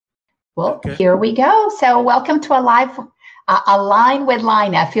Well, Okay. here we go. So, welcome to a line with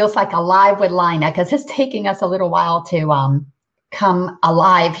Lina. Feels like a live with Lina because it's taking us a little while to come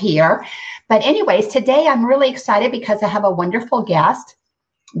alive here. But, anyways, today I'm really excited because I have a wonderful guest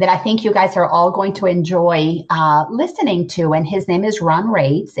that I think you guys are all going to enjoy listening to. And his name is Ron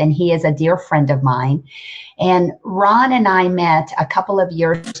Raitz, and he is a dear friend of mine. And Ron and I met a couple of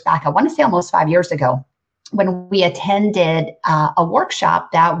years back, I want to say almost 5 years ago, when we attended a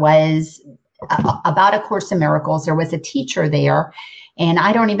workshop that was about A Course in Miracles. There was a teacher there, and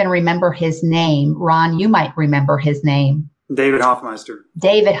I don't even remember his name. Ron, you might remember his name. David Hoffmeister.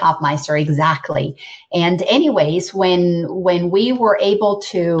 David Hoffmeister, exactly. And anyways, when we were able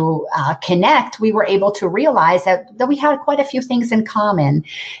to connect, we were able to realize that we had quite a few things in common,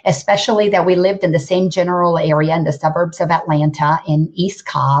 especially that we lived in the same general area in the suburbs of Atlanta in East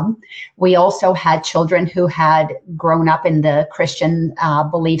Cobb. We also had children who had grown up in the Christian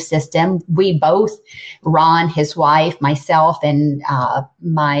belief system. We both, Ron, his wife, myself, and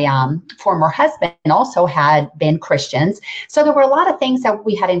my former husband also had been Christians. So there were a lot of things that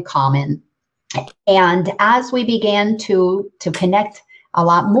we had in common. And as we began to connect a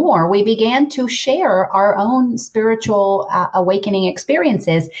lot more, we began to share our own spiritual awakening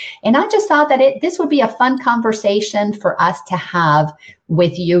experiences. And I just thought that this would be a fun conversation for us to have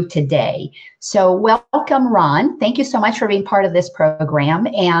with you today. So welcome, Ron. Thank you so much for being part of this program.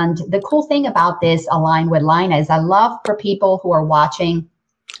 And the cool thing about this Align with Lina is I love for people who are watching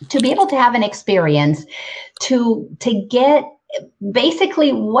to be able to have an experience to get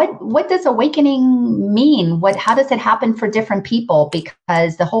basically what does awakening mean? How does it happen for different people?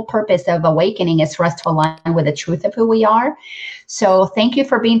 Because the whole purpose of awakening is for us to align with the truth of who we are. So thank you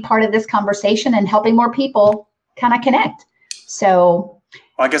for being part of this conversation and helping more people kind of connect. So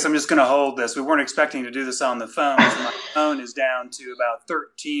Well, I guess I'm just going to hold this. We weren't expecting to do this on the phone. So my phone is down to about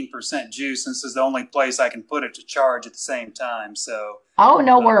 13% juice. And this is the only place I can put it to charge at the same time. So oh,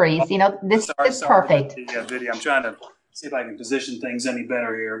 no worries. This is perfect. The video. I'm trying to see if I can position things any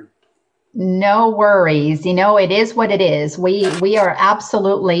better here. No worries. It is what it is. We are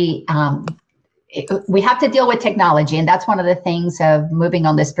absolutely we have to deal with technology, and that's one of the things of moving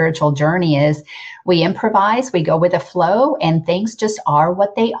on the spiritual journey is we improvise, we go with the flow, and things just are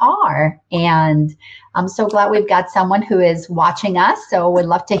what they are. And I'm so glad we've got someone who is watching us. So we'd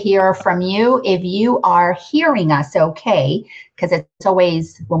love to hear from you if you are hearing us okay, because it's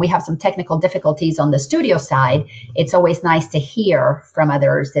always, when we have some technical difficulties on the studio side, it's always nice to hear from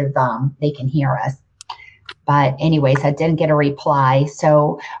others if they can hear us. But anyways, I didn't get a reply.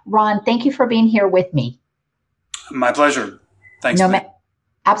 So Ron, thank you for being here with me. My pleasure. Thanks.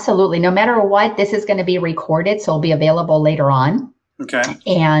 Absolutely. No matter what, this is going to be recorded, so it'll be available later on. Okay.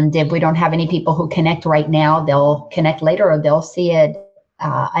 And if we don't have any people who connect right now, they'll connect later or they'll see it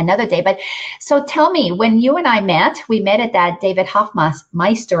another day. But so tell me, when you and I met, we met at that David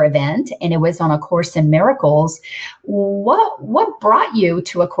Hoffmeister event, and it was on A Course in Miracles. What brought you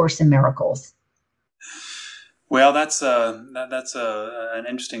to A Course in Miracles? Well, that's an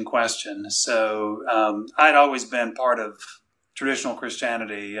interesting question. So I'd always been part of traditional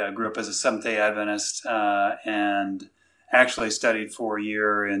Christianity. I grew up as a Seventh-day Adventist and actually studied for a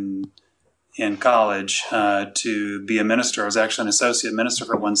year in college to be a minister. I was actually an associate minister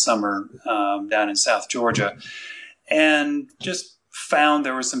for one summer down in South Georgia, and just found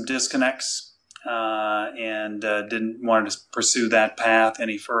there were some disconnects and didn't want to pursue that path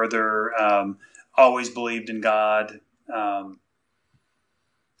any further. Always believed in God.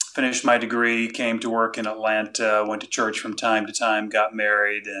 Finished my degree, came to work in Atlanta, went to church from time to time, got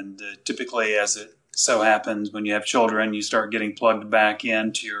married, and typically, as it so happens, when you have children, you start getting plugged back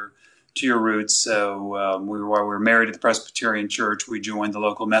into your roots. So while we were married at the Presbyterian Church, we joined the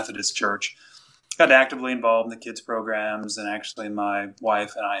local Methodist Church, got actively involved in the kids programs, and actually my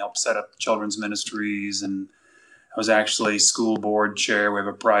wife and I helped set up children's ministries, and I was actually school board chair. We have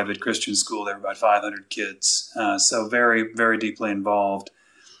a private Christian school. There were about 500 kids. So very, very deeply involved.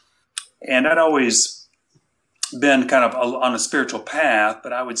 And I'd always been kind of on a spiritual path,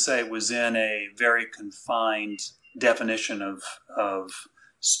 but I would say it was in a very confined definition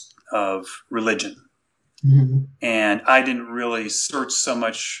of religion. Mm-hmm. And I didn't really search so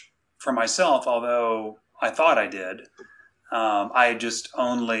much for myself, although I thought I did. I just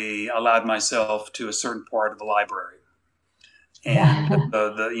only allowed myself to a certain part of the library, and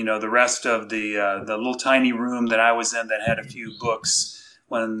the rest of the little tiny room that I was in that had a few books.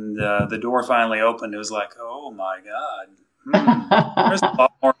 When the door finally opened, it was like, oh my God, there's a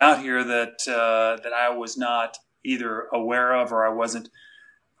lot more out here that I was not either aware of or I wasn't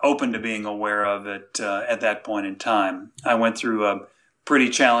open to being aware of it at that point in time. I went through a pretty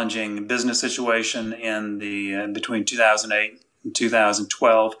challenging business situation in the between 2008 and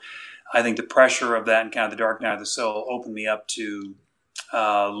 2012. I think the pressure of that and kind of the dark night of the soul opened me up to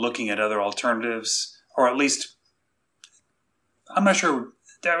looking at other alternatives, or at least, I'm not sure,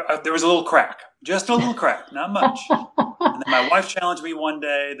 there was a little crack, just a little crack, not much. And then my wife challenged me one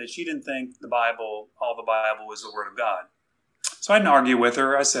day that she didn't think all the Bible was the Word of God. So I didn't argue with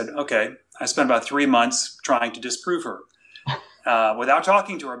her. I said, okay. I spent about 3 months trying to disprove her. Without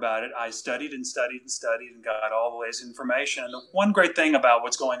talking to her about it, I studied and studied and studied and got all the latest information. And the one great thing about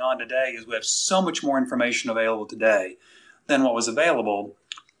what's going on today is we have so much more information available today than what was available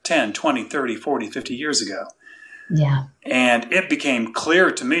 10, 20, 30, 40, 50 years ago. Yeah. And it became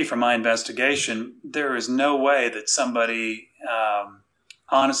clear to me from my investigation, there is no way that somebody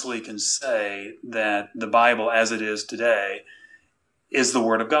honestly can say that the Bible as it is today is the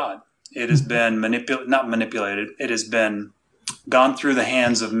Word of God. It has been not manipulated. It has been gone through the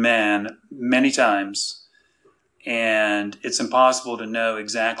hands of men many times, and it's impossible to know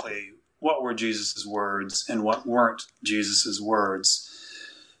exactly what were Jesus' words and what weren't Jesus' words.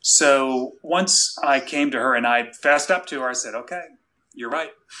 So once I came to her and I fessed up to her, I said, okay, you're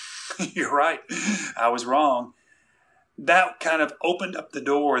right. You're right. I was wrong. That kind of opened up the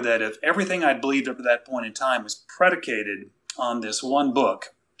door that if everything I'd believed up to that point in time was predicated on this one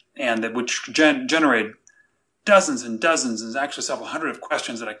book, and that which generated dozens and dozens and actually several hundred of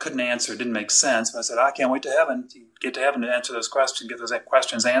questions that I couldn't answer, didn't make sense. But I said, I can't wait to heaven, to get to heaven to answer those questions, get those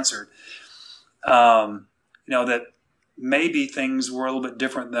questions answered. That maybe things were a little bit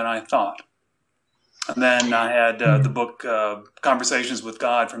different than I thought. And then I had the book Conversations with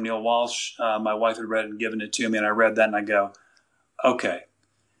God from Neil Walsh. My wife had read and given it to me, and I read that and I go, okay,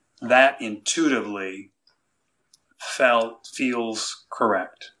 that intuitively feels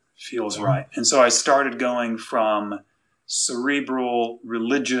correct, feels right. And so I started going from cerebral,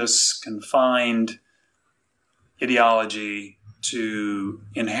 religious, confined ideology to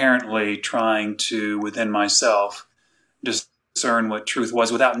inherently trying to, within myself, discern what truth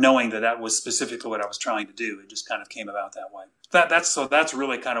was without knowing that was specifically what I was trying to do. It just kind of came about that way. That's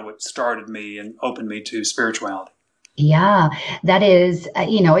really kind of what started me and opened me to spirituality. Yeah, that is,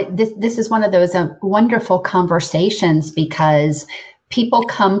 this is one of those wonderful conversations, because people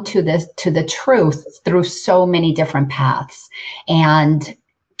come to the truth through so many different paths. And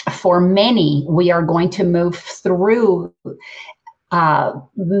for many, we are going to move through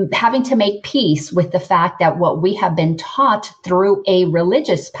having to make peace with the fact that what we have been taught through a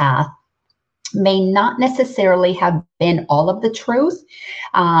religious path may not necessarily have been all of the truth.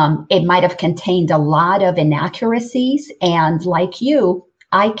 It might have contained a lot of inaccuracies. And like you,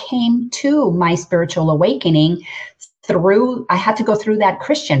 I came to my spiritual awakening I had to go through that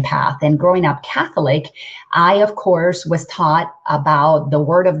Christian path. And growing up Catholic, I, of course, was taught about the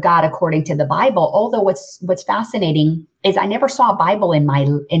Word of God according to the Bible. Although what's fascinating is I never saw a Bible in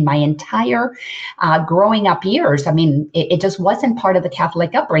my entire growing up years. I mean, it just wasn't part of the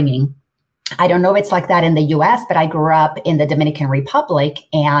Catholic upbringing. I don't know if it's like that in the US, but I grew up in the Dominican Republic,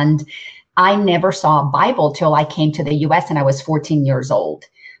 and I never saw a Bible till I came to the US and I was 14 years old.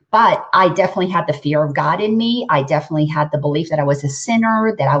 But I definitely had the fear of God in me. I definitely had the belief that I was a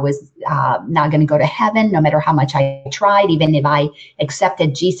sinner, that I was not going to go to heaven no matter how much I tried, even if I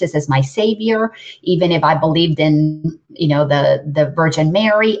accepted Jesus as my savior, even if I believed in, the Virgin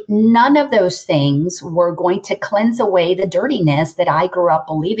Mary. None of those things were going to cleanse away the dirtiness that I grew up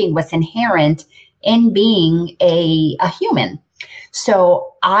believing was inherent in being a human.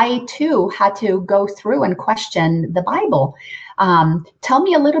 So I, too, had to go through and question the Bible. Tell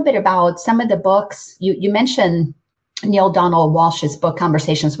me a little bit about some of the books. You mentioned Neale Donald Walsch's book,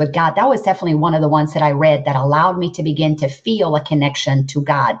 Conversations with God. That was definitely one of the ones that I read that allowed me to begin to feel a connection to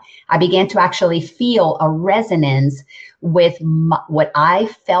God. I began to actually feel a resonance with what I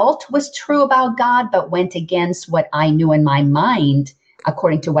felt was true about God, but went against what I knew in my mind,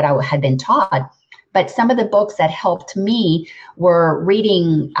 according to what I had been taught. But some of the books that helped me were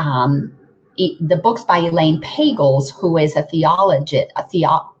reading the books by Elaine Pagels, who is a theologian.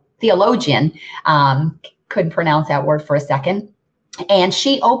 Couldn't pronounce that word for a second. And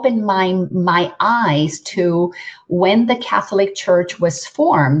she opened my eyes to when the Catholic Church was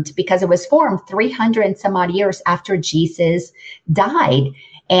formed, because it was formed 300 and some odd years after Jesus died.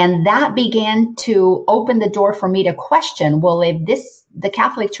 And that began to open the door for me to question, well, if the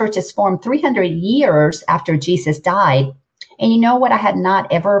Catholic Church is formed 300 years after Jesus died, and you know what I had not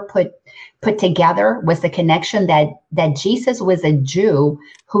ever put together was the connection that Jesus was a Jew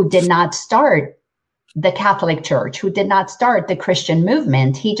who did not start the Catholic Church, who did not start the Christian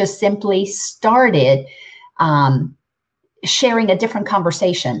movement. He just simply started sharing a different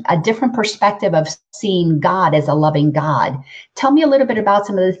conversation, a different perspective of seeing God as a loving God. Tell me a little bit about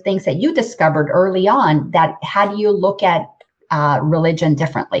some of the things that you discovered early on that had you look at religion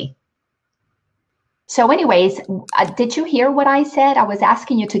differently. So anyways, did you hear what I said? I was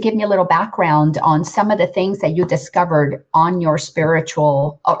asking you to give me a little background on some of the things that you discovered on your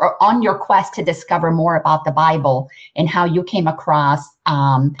spiritual or on your quest to discover more about the Bible and how you came across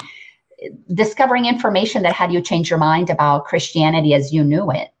discovering information that had you change your mind about Christianity as you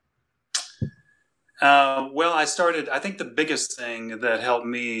knew it. Well, I think the biggest thing that helped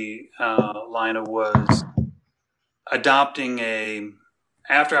me, Lina, was adopting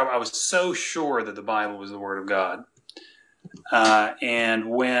after I was so sure that the Bible was the Word of God. And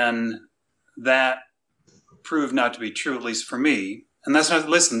when that proved not to be true, at least for me, and that's not,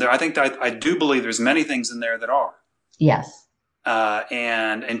 listen, I think that I do believe there's many things in there that are. Yes.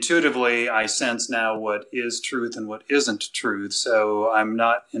 And intuitively, I sense now what is truth and what isn't truth. So I'm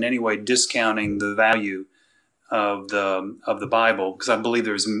not in any way discounting the value of the Bible, because I believe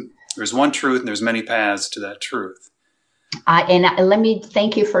there's one truth and there's many paths to that truth. And let me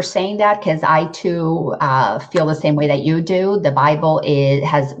thank you for saying that, because I too feel the same way that you do. The Bible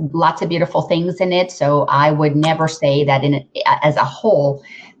has lots of beautiful things in it, so I would never say that as a whole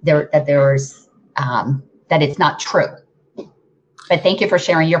that it's not true. But thank you for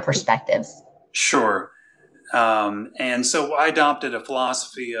sharing your perspectives. Sure. And so I adopted a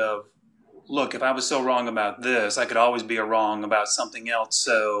philosophy of, look, if I was so wrong about this, I could always be wrong about something else.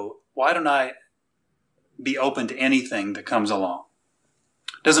 So why don't I be open to anything that comes along?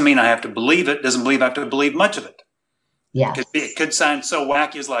 Doesn't mean I have to believe it. Doesn't mean I have to believe much of it. Yeah. It could sound so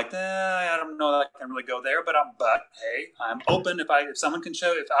wacky as like, I don't know that I can really go there, but hey, I'm open. If someone can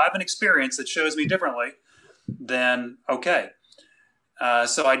show, if I have an experience that shows me differently, then okay.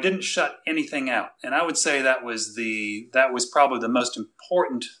 So I didn't shut anything out, and I would say that was probably the most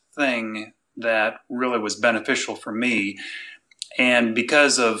important thing that really was beneficial for me. And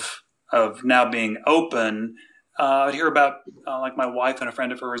because of now being open, I'd hear about like my wife and a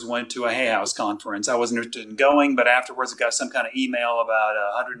friend of hers went to a Hay House conference. I wasn't interested in going, but afterwards I got some kind of email about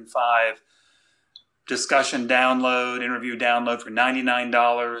 105 discussion interview download for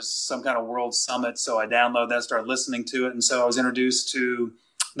 $99, some kind of world summit. So I downloaded that, started listening to it. And so I was introduced to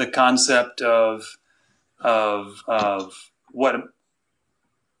the concept of what,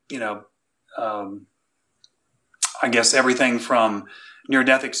 I guess everything from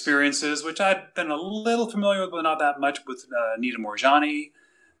near-death experiences, which I'd been a little familiar with, but not that much, with Nita Moorjani,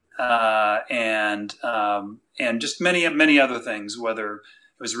 and just many other things, whether it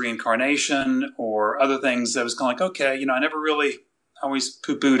was reincarnation or other things. That was kind of like, okay, I never really always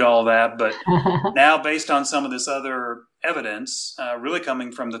poo-pooed all that, but now based on some of this other evidence, really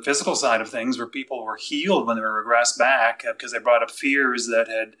coming from the physical side of things, where people were healed when they were regressed back because they brought up fears that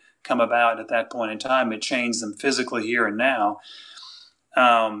had come about at that point in time. It changed them physically here and now.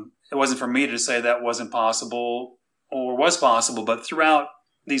 It wasn't for me to say that wasn't possible or was possible, but throughout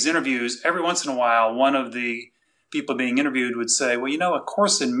these interviews, every once in a while, one of the people being interviewed would say, well, A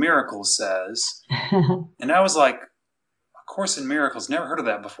Course in Miracles says, and I was like, A Course in Miracles, never heard of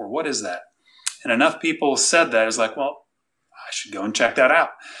that before. What is that? And enough people said that. I was like, well, I should go and check that out.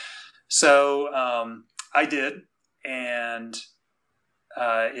 So I did, and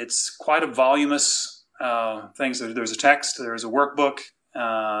it's quite a voluminous thing. So there's a text, there's a workbook,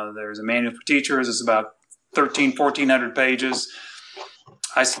 there's a manual for teachers. It's about 1,400 pages.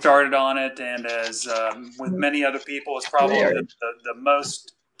 I started on it, and as with many other people, it's probably the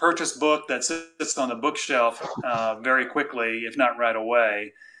most purchased book that sits on the bookshelf very quickly, if not right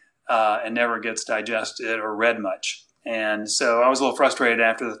away, and never gets digested or read much. And so I was a little frustrated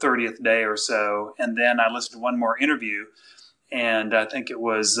after the 30th day or so, and then I listened to one more interview, and I think it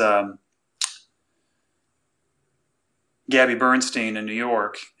was Gabby Bernstein in New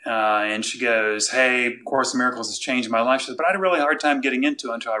York, and she goes, hey, Course in Miracles has changed my life. She says, but I had a really hard time getting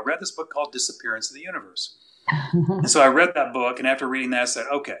into it until I read this book called Disappearance of the Universe. And so I read that book, and after reading that, I said,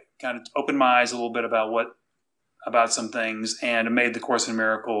 okay, kind of opened my eyes a little bit about some things, and it made the Course in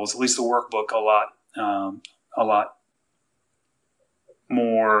Miracles, at least the workbook, a lot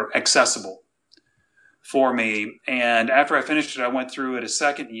more accessible for me. And after I finished it, I went through it a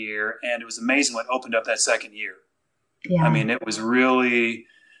second year, and it was amazing what opened up that second year. Yeah. I mean, it was really,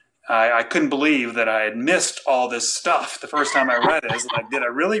 I couldn't believe that I had missed all this stuff the first time I read it. I was like, did I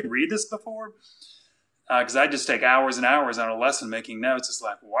really read this before? Because I just take hours and hours on a lesson making notes. It's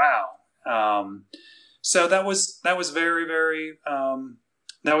like, wow. So that was very, very,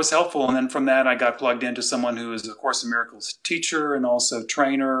 that was helpful. And then from that, I got plugged into someone who is a Course in Miracles teacher and also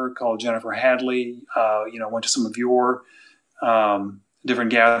trainer called Jennifer Hadley. Went to some of your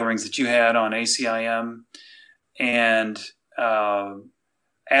different gatherings that you had on ACIM. And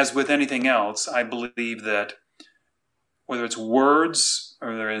as with anything else, I believe that whether it's words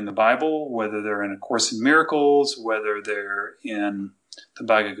or they're in the Bible, whether they're in A Course in Miracles, whether they're in the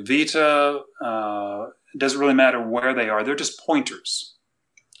Bhagavad Gita, it doesn't really matter where they are. They're just pointers.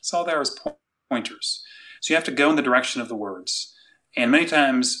 That's all there is, pointers. So you have to go in the direction of the words. And many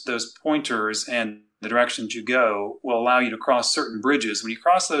times those pointers and the directions you go will allow you to cross certain bridges. When you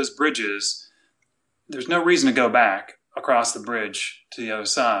cross those bridges, there's no reason to go back across the bridge to the other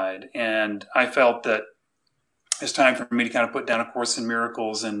side. And I felt that it's time for me to kind of put down A Course in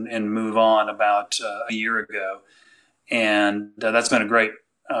Miracles and move on about a year ago. And that's been a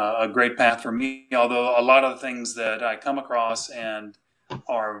great path for me, although a lot of the things that I come across and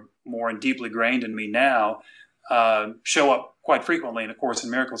are more and deeply ingrained in me now show up quite frequently in A Course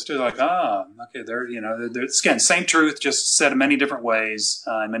in Miracles too. Like, okay, there's again, same truth, just said in many different ways,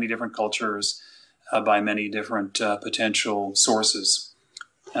 in many different cultures, by many different potential sources.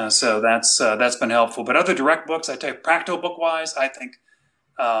 So that's been helpful. But other direct books, I take practical book-wise, I think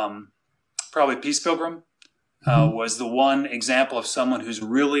probably Peace Pilgrim was the one example of someone who's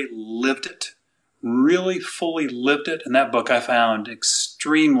really lived it, really fully lived it. And that book I found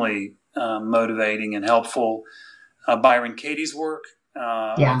extremely motivating and helpful. Byron Katie's work,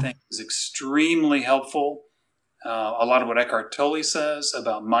 I think, is extremely helpful. A lot of what Eckhart Tolle says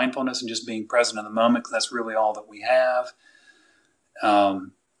about mindfulness and just being present in the moment, because that's really all that we have.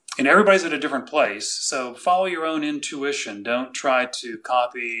 And everybody's at a different place. So follow your own intuition. Don't try to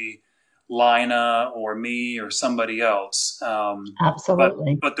copy Lina or me or somebody else.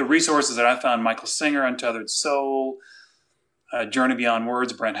 Absolutely. But the resources that I found, Michael Singer, Untethered Soul, Journey Beyond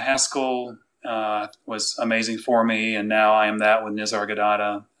Words, Brent Haskell, was amazing for me. And now I am that with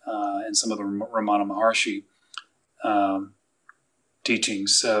Nisargadatta and some of the Ramana Maharshi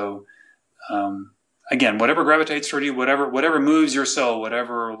teachings. So, again, whatever gravitates toward you, whatever moves your soul,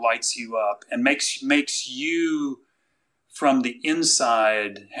 whatever lights you up and makes you from the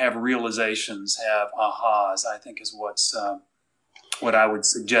inside have realizations, have ahas, I think is what I would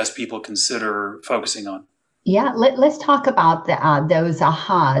suggest people consider focusing on. Yeah, let's talk about those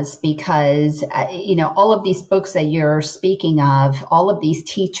ahas, because, all of these books that you're speaking of, all of these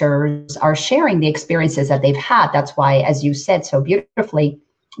teachers are sharing the experiences that they've had. That's why, as you said so beautifully,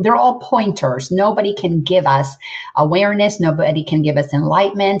 they're all pointers. Nobody can give us awareness. Nobody can give us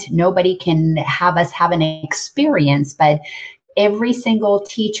enlightenment. Nobody can have us have an experience. But every single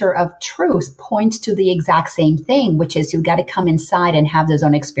teacher of truth points to the exact same thing, which is you've got to come inside and have those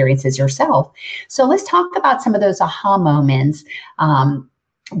own experiences yourself. So let's talk about some of those aha moments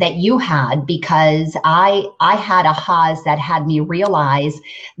that you had, because I had ahas that had me realize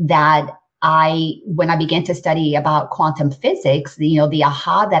that when I began to study about quantum physics, the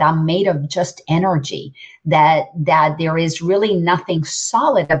aha that I'm made of just energy, that there is really nothing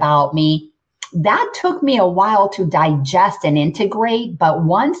solid about me. That took me a while to digest and integrate. But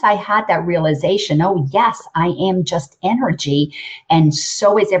once I had that realization, oh, yes, I am just energy, and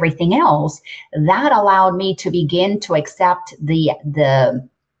so is everything else, that allowed me to begin to accept the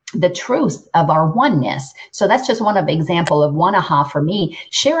truth of our oneness. So that's just one example of one aha for me.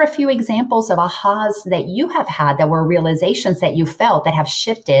 Share a few examples of ahas that you have had that were realizations that you felt that have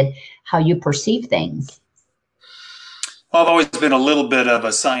shifted how you perceive things. Well, I've always been a little bit of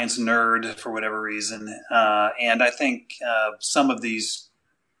a science nerd for whatever reason. And I think some of these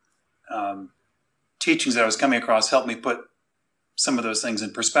teachings that I was coming across helped me put some of those things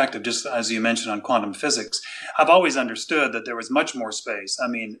in perspective. Just as you mentioned on quantum physics, I've always understood that there was much more space. I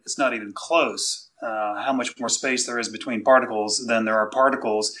mean, it's not even close how much more space there is between particles than there are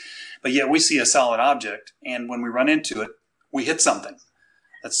particles. But yet we see a solid object, and when we run into it, we hit something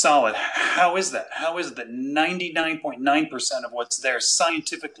that's solid. How is that? How is it that 99.9% of what's there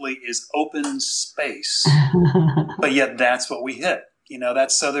scientifically is open space, but yet that's what we hit?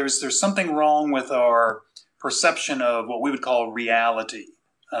 So there's something wrong with our perception of what we would call reality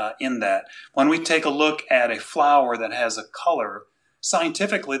in that. When we take a look at a flower that has a color,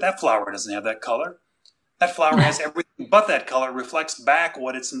 scientifically, that flower doesn't have that color. That flower has everything but that color. It reflects back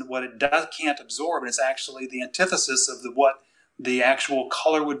what it can't absorb, and it's actually the antithesis of what the actual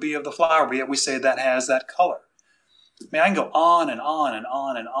color would be of the flower, but yet we say that has that color. I mean, I can go on and on and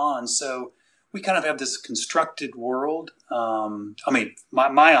on and on. So we kind of have this constructed world. My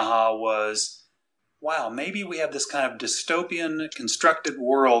aha was, wow, maybe we have this kind of dystopian constructed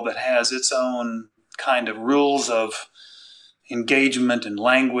world that has its own kind of rules of engagement and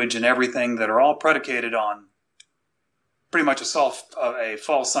language and everything that are all predicated on pretty much a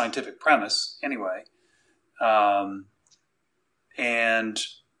false scientific premise anyway. And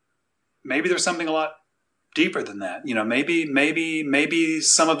maybe there's something a lot deeper than that. Maybe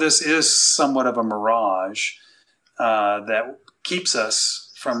some of this is somewhat of a mirage that keeps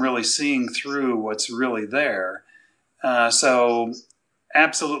us from really seeing through what's really there. So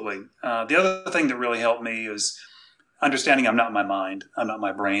absolutely. The other thing that really helped me is understanding I'm not my mind, I'm not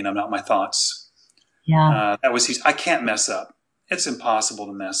my brain, I'm not my thoughts. Yeah. I can't mess up. It's impossible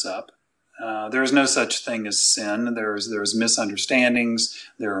to mess up. There is no such thing as sin. There's misunderstandings.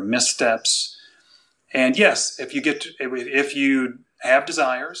 There are missteps. And yes, if you have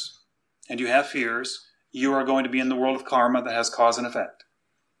desires and you have fears, you are going to be in the world of karma that has cause and effect.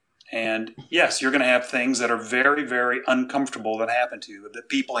 And yes, you're going to have things that are very, very uncomfortable that happen to you, that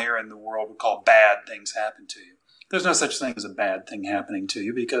people here in the world would call bad things happen to you. There's no such thing as a bad thing happening to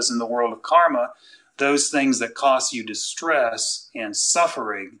you, because in the world of karma, those things that cause you distress and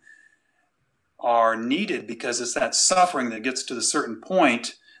suffering are needed, because it's that suffering that gets to the certain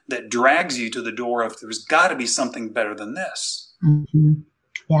point that drags you to the door of there's got to be something better than this. Mm-hmm.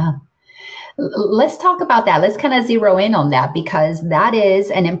 Yeah. Let's talk about that. Let's kind of zero in on that, because that is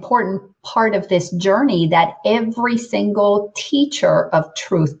an important part of this journey that every single teacher of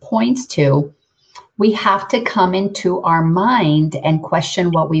truth points to. We have to come into our mind and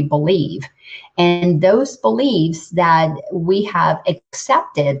question what we believe. And those beliefs that we have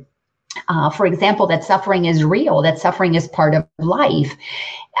accepted, for example, that suffering is real, that suffering is part of life,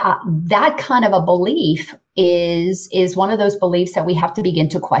 that kind of a belief is one of those beliefs that we have to begin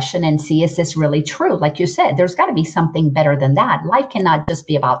to question and see, is this really true? Like you said, there's got to be something better than that. Life cannot just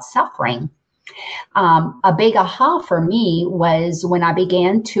be about suffering. A big aha for me was when I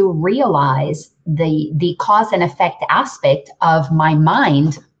began to realize the cause and effect aspect of my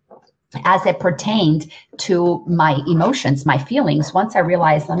mind as it pertained to my emotions, my feelings. Once I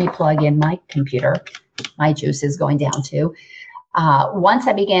realized, let me plug in my computer, my juice is going down too. Once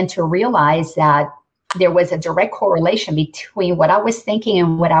I began to realize that there was a direct correlation between what I was thinking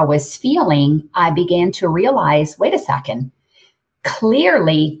and what I was feeling, I began to realize, wait a second,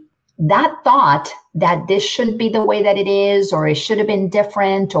 clearly that thought that this shouldn't be the way that it is, or it should have been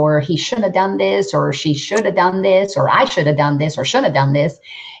different, or he shouldn't have done this, or she should have done this, or I should have done this, or should have done this.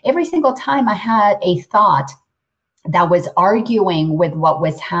 Every single time I had a thought that was arguing with what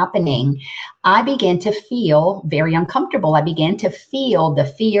was happening, I began to feel very uncomfortable. I began to feel the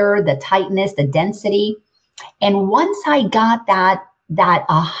fear, the tightness, the density. And once I got that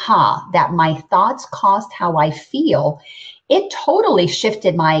aha, that my thoughts caused how I feel, it totally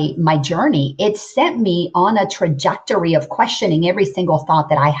shifted my journey. It sent me on a trajectory of questioning every single thought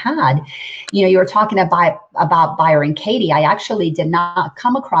that I had. You were talking about Byron Katie. I actually did not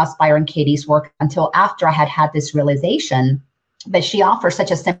come across Byron Katie's work until after I had this realization. But she offers such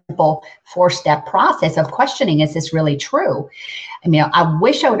a simple 4-step process of questioning, is this really true? I mean, I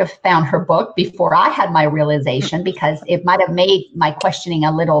wish I would have found her book before I had my realization, because it might have made my questioning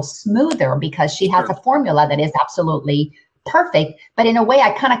a little smoother, because she has a formula that is absolutely perfect. But in a way, I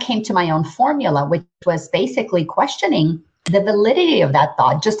kind of came to my own formula, which was basically questioning the validity of that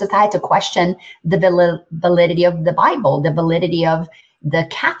thought, just as I had to question the validity of the Bible, the validity of the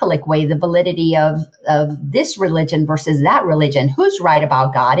Catholic way, the validity of this religion versus that religion. Who's right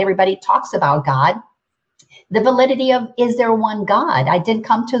about God? Everybody talks about God. The validity of, is there one God? I didn't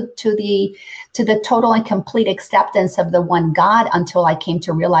come to the total and complete acceptance of the one God until I came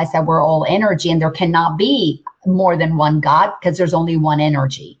to realize that we're all energy, and there cannot be more than one God, because there's only one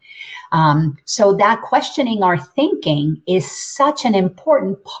energy. So that questioning our thinking is such an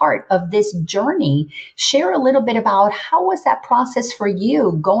important part of this journey. Share a little bit about, how was that process for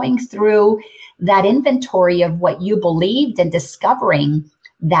you, going through that inventory of what you believed and discovering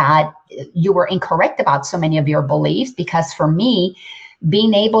that you were incorrect about so many of your beliefs? Because for me,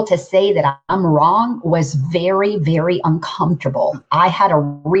 being able to say that I'm wrong was very, very uncomfortable. I had a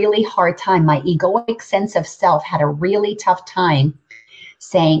really hard time. My egoic sense of self had a really tough time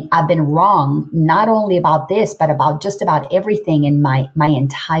saying I've been wrong, not only about this, but about just about everything in my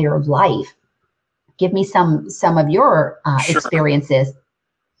entire life. Give me some of your experiences.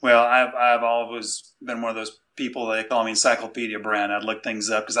 Well, I've always been one of those people, they call me Encyclopedia Brand. I'd look things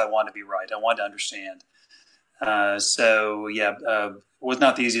up because I wanted to be right. I wanted to understand. It was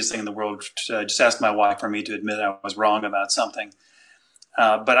not the easiest thing in the world to just ask my wife for me to admit I was wrong about something.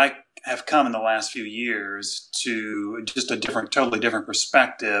 But I have come in the last few years to just a totally different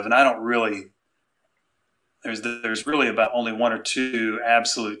perspective. And I don't really, there's really about only one or two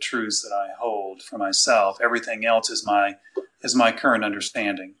absolute truths that I hold for myself. Everything else is my current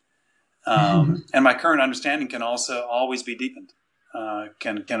understanding. And my current understanding can also always be deepened,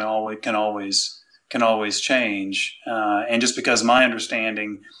 can always can always change. And just because my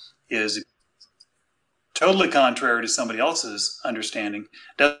understanding is totally contrary to somebody else's understanding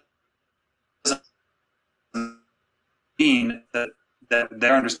doesn't mean that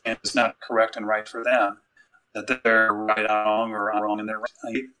their understanding is not correct and right for them, that they're right wrong or I'm wrong and they're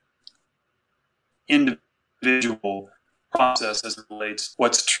right. Individual process as it relates to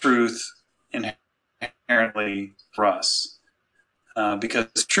what's truth inherently for us. Because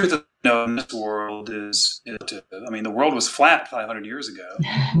the truth of in this world is, I mean, the world was flat 500 years ago.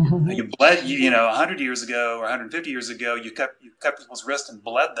 You bled, 100 years ago or 150 years ago, you cut people's wrists and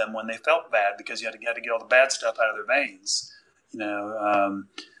bled them when they felt bad because you had to get all the bad stuff out of their veins.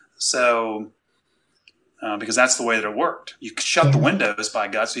 Because that's the way that it worked. You shut the windows, by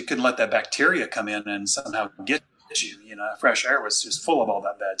God, so you couldn't let that bacteria come in and somehow get you. Fresh air was just full of all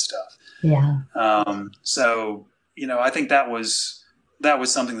that bad stuff. Yeah. I think that was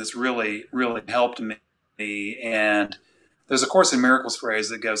something that's really, really helped me. And there's a Course in Miracles phrase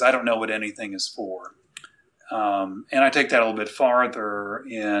that goes, "I don't know what anything is for." And I take that a little bit farther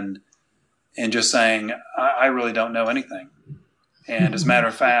in just saying, I really don't know anything. And as a matter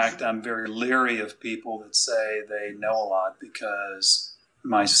of fact, I'm very leery of people that say they know a lot, because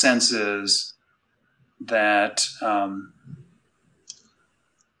my sense is that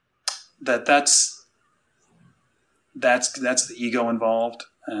that's the ego involved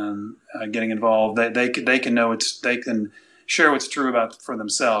and getting involved. They can know they can share what's true for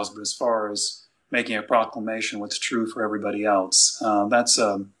themselves, but as far as making a proclamation what's true for everybody else, I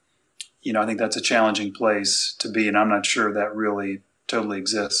think that's a challenging place to be, and I'm not sure that really totally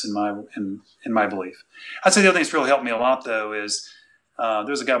exists in my belief. I'd say the other thing that's really helped me a lot, though, is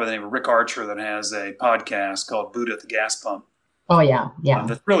there's a guy by the name of Rick Archer that has a podcast called Buddha at the Gas Pump. Oh yeah, yeah,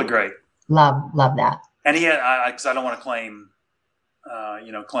 that's really great. Love that. And he had, because I don't want to claim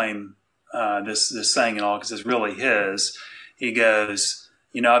this saying and all, because it's really his. He goes,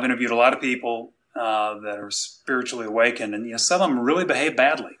 I've interviewed a lot of people that are spiritually awakened, and some of them really behave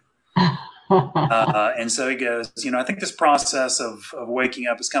badly. And so he goes, I think this process of waking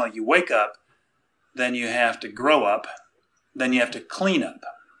up is kind of like you wake up, then you have to grow up, then you have to clean up.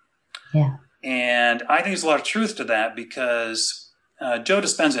 Yeah. And I think there's a lot of truth to that, because Joe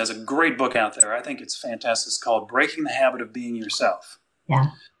Dispenza has a great book out there. I think it's fantastic. It's called Breaking the Habit of Being Yourself.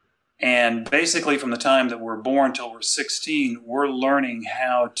 Yeah. And basically from the time that we're born till we're 16, we're learning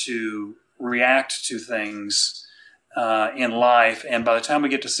how to react to things in life. And by the time we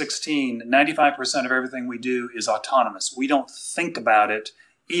get to 16, 95% of everything we do is autonomous. We don't think about it,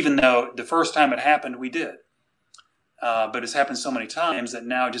 even though the first time it happened, we did. But it's happened so many times that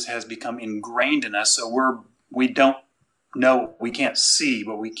now it just has become ingrained in us. So we don't know, we can't see,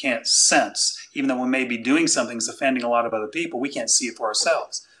 but we can't sense. Even though we may be doing something that's offending a lot of other people, we can't see it for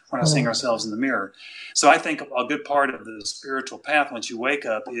ourselves. We're not seeing ourselves in the mirror. So I think a good part of the spiritual path once you wake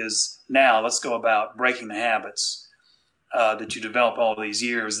up is, now let's go about breaking the habits that you develop all these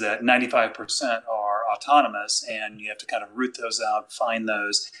years, that 95% are autonomous, and you have to kind of root those out, find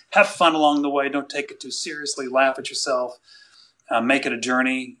those, have fun along the way, don't take it too seriously, laugh at yourself, make it a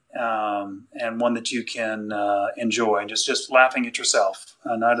journey, and one that you can enjoy, and just laughing at yourself,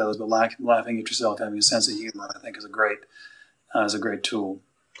 not others, but laughing at yourself, having a sense of humor, I think is a great tool.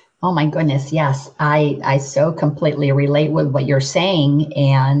 Oh my goodness, yes. I so completely relate with what you're saying,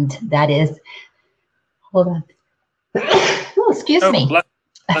 and that is, hold on. Oh, excuse me. Bless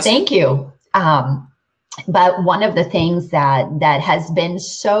Thank you. But one of the things that has been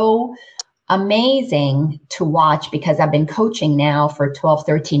so amazing to watch, because I've been coaching now for 12,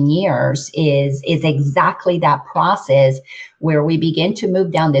 13 years, is exactly that process where we begin to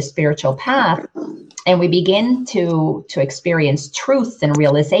move down this spiritual path, and we begin to experience truths and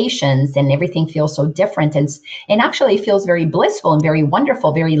realizations, and everything feels so different, and actually feels very blissful and very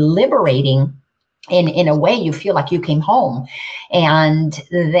wonderful, very liberating. In a way, you feel like you came home. And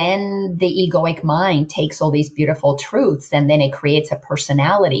then the egoic mind takes all these beautiful truths, and then it creates a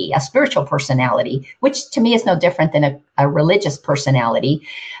personality, a spiritual personality, which to me is no different than a religious personality.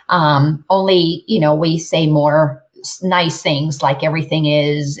 Only, we say more nice things, like everything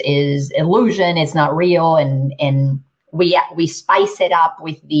is illusion, it's not real, and we spice it up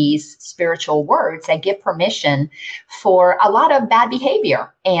with these spiritual words that give permission for a lot of bad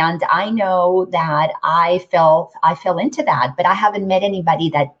behavior. And I know that I fell into that, but I haven't met anybody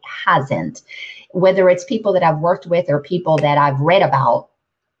that hasn't, whether it's people that I've worked with or people that I've read about.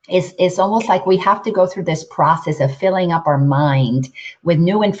 It's almost like we have to go through this process of filling up our mind with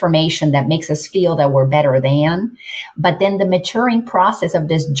new information that makes us feel that we're better than. But then the maturing process of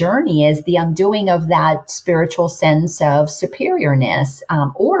this journey is the undoing of that spiritual sense of superiorness,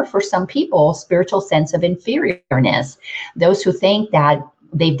 or for some people, spiritual sense of inferiorness. Those who think that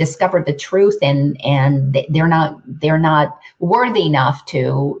they've discovered the truth and they're not worthy enough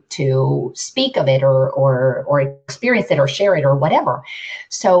to speak of it or experience it or share it or whatever.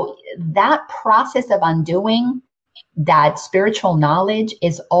 So that process of undoing that spiritual knowledge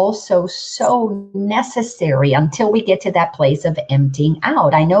is also so necessary until we get to that place of emptying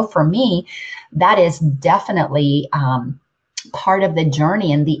out. I know for me, that is definitely part of the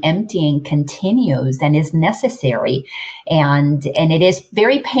journey, and the emptying continues and is necessary, and it is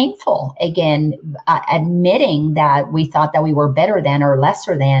very painful, again, admitting that we thought that we were better than or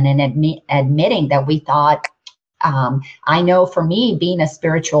lesser than, and admitting that we thought, I know for me, being a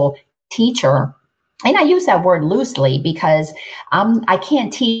spiritual teacher, and I use that word loosely because I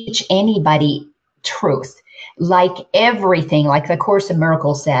can't teach anybody truth. Like everything, like the Course in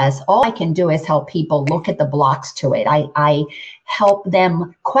Miracles says, all I can do is help people look at the blocks to it. I help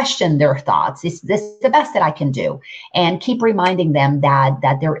them question their thoughts. This is the best that I can do, and keep reminding them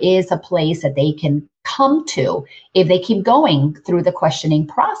that there is a place that they can come to if they keep going through the questioning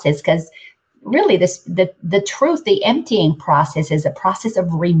process. Because really, the truth, the emptying process is a process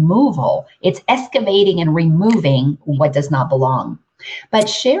of removal. It's excavating and removing what does not belong. But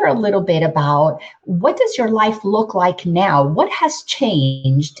share a little bit about, what does your life look like now? What has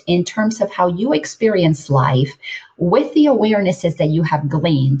changed in terms of how you experience life with the awarenesses that you have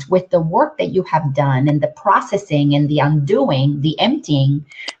gleaned, with the work that you have done, and the processing and the undoing, the emptying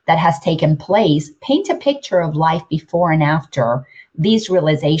that has taken place? Paint a picture of life before and after these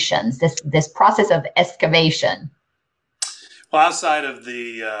realizations, this process of excavation. Well, outside of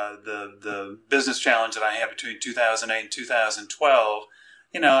the business challenge that I had between 2008 and 2012,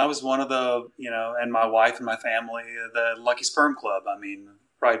 I was one of the, and my wife and my family, the Lucky Sperm Club. I mean,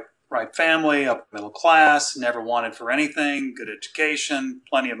 right family, upper middle class, never wanted for anything, good education,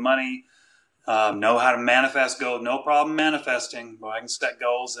 plenty of money, know how to manifest goals, no problem manifesting. Well, I can set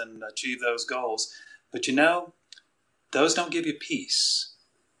goals and achieve those goals. But those don't give you peace.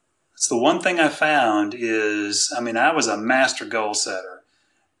 It's the one thing I found is, I was a master goal setter.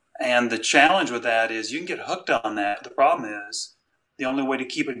 And the challenge with that is you can get hooked on that. The problem is the only way to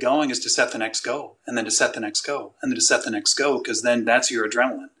keep it going is to set the next goal, and then to set the next goal, and then to set the next goal, because then that's your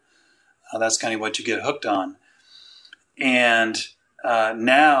adrenaline. That's kind of what you get hooked on. And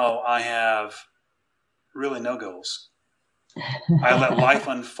now I have really no goals. I let life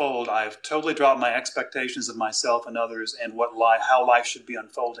unfold. I've totally dropped my expectations of myself and others and how life should be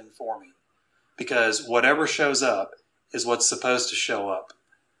unfolding for me. Because whatever shows up is what's supposed to show up.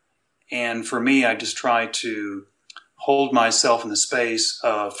 And for me, I just try to hold myself in the space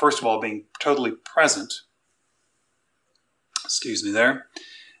of, first of all, being totally present. Excuse me there.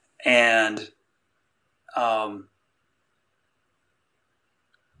 And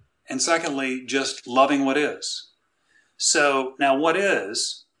secondly, just loving what is. So now what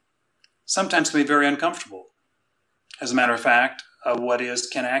is sometimes can be very uncomfortable. As a matter of fact, what is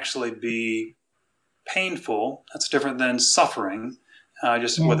can actually be painful. That's different than suffering,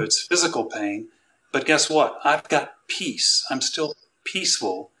 whether it's physical pain. But guess what? I've got peace. I'm still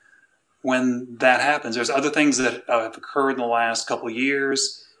peaceful when that happens. There's other things that have occurred in the last couple of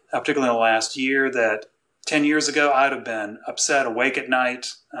years, particularly in the last year, that 10 years ago I'd have been upset, awake at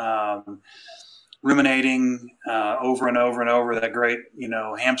night, ruminating over and over and over, that great,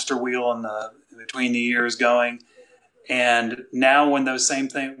 hamster wheel in between the ears going. And now when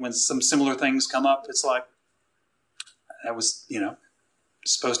when some similar things come up, it's like, that was,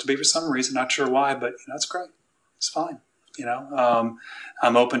 supposed to be for some reason, not sure why, but it's great. It's fine.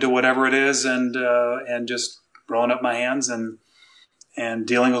 I'm open to whatever it is, and just rolling up my hands and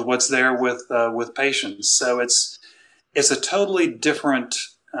dealing with what's there with patience. So it's a totally different,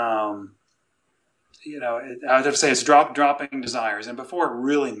 I'd have to say it's dropping desires. And before, it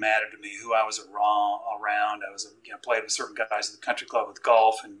really mattered to me who I was around. I was, played with certain guys at the country club with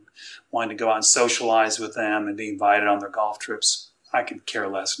golf and wanted to go out and socialize with them and be invited on their golf trips. I could care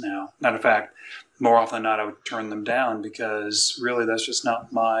less now. Matter of fact, more often than not, I would turn them down because really that's just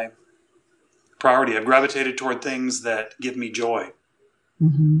not my priority. I've gravitated toward things that give me joy.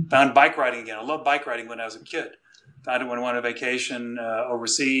 Mm-hmm. Found bike riding again. I loved bike riding when I was a kid. Found it when I went on vacation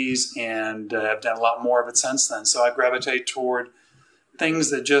overseas, and I've done a lot more of it since then. So I gravitate toward things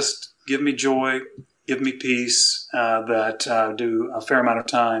that just give me joy, give me peace, that do a fair amount of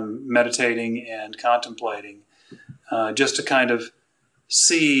time meditating and contemplating, just to kind of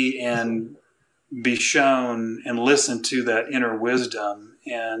see and be shown and listen to that inner wisdom,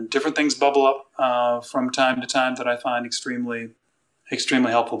 and different things bubble up from time to time that I find extremely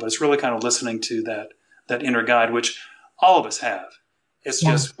helpful. But it's really kind of listening to that inner guide, which all of us have. It's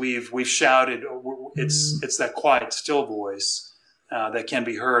just we've shouted. It's that quiet, still voice that can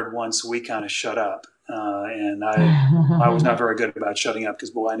be heard once we kind of shut up. And I was not very good about shutting up,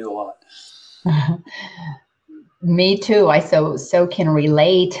 because boy, I knew a lot. Me too. I so can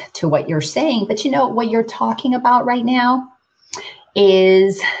relate to what you're saying. But what you're talking about right now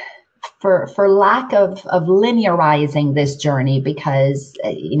is, for lack of linearizing this journey, because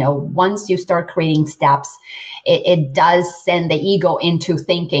once you start creating steps, it does send the ego into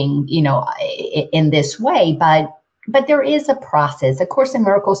thinking in this way. But there is a process. A Course in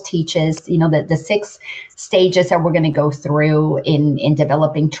Miracles teaches that the 6 stages that we're going to go through in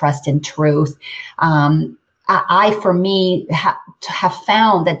developing trust and truth. I for me, have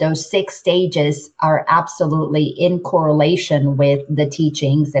found that those 6 stages are absolutely in correlation with the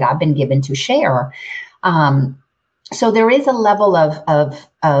teachings that I've been given to share. So there is a level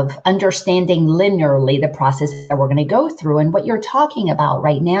of understanding linearly the process that we're going to go through. And what you're talking about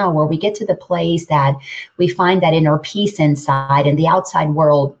right now, where we get to the place that we find that inner peace inside and the outside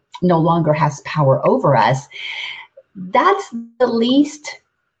world no longer has power over us, that's the least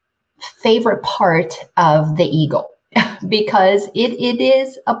favorite part of the ego, because it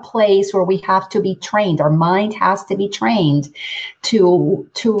is a place where we have to be trained. Our mind has to be trained to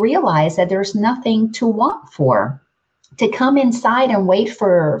realize that there's nothing to want for. To come inside and wait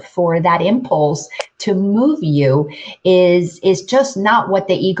for that impulse to move you is just not what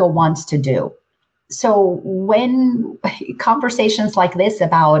the ego wants to do. So when conversations like this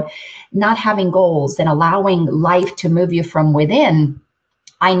about not having goals and allowing life to move you from within,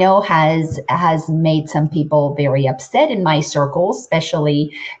 I know has made some people very upset in my circles,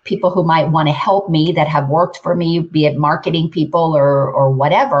 especially people who might want to help me, that have worked for me, be it marketing people or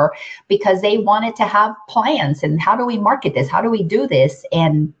whatever, because they wanted to have plans. And how do we market this? How do we do this?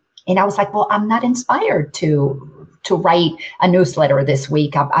 And I was like, well, I'm not inspired to write a newsletter this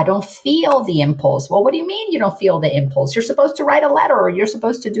week. I don't feel the impulse. Well, what do you mean you don't feel the impulse? You're supposed to write a letter, or you're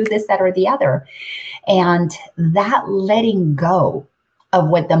supposed to do this, that, or the other. And that letting go of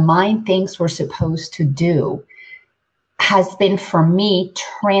what the mind thinks we're supposed to do has been, for me,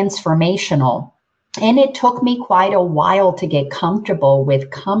 transformational. And it took me quite a while to get comfortable with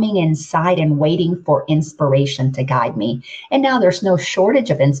coming inside and waiting for inspiration to guide me. And now there's no shortage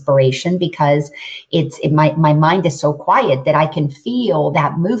of inspiration, because my mind is so quiet that I can feel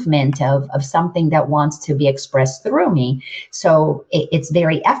that movement of something that wants to be expressed through me. So it's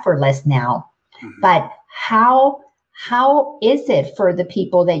very effortless now. Mm-hmm. But how is it for the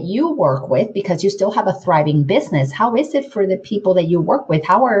people that you work with? Because you still have a thriving business. How is it for the people that you work with?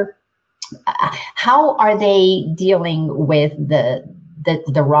 How are they dealing with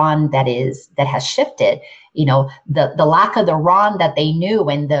the Ron that has shifted? The lack of the Ron that they knew,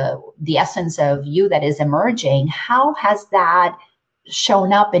 and the essence of you that is emerging. How has that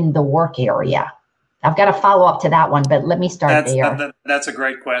shown up in the work area? I've got to follow up to that one, but let me start there. That's a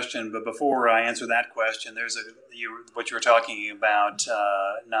great question. But before I answer that question, what you were talking about,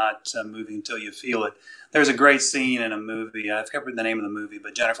 not moving until you feel it. There's a great scene in a movie. I forget the name of the movie,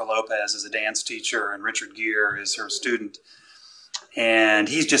 but Jennifer Lopez is a dance teacher, and Richard Gere is her student. And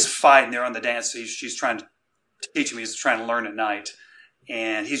he's just fighting. They're on the dance. She's trying to teach him. He's trying to learn at night.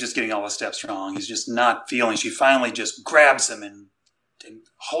 And he's just getting all the steps wrong. He's just not feeling. She finally just grabs him and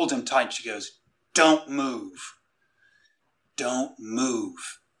holds him tight. She goes, "Don't move. Don't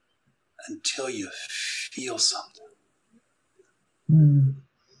move until you feel something.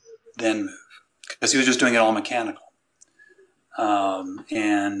 Then move." Because he was just doing it all mechanical.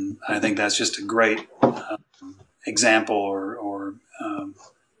 And I think that's just a great example or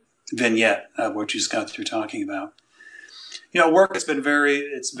vignette of what you just got through talking about. Work has been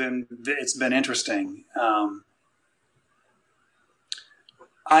it's been interesting.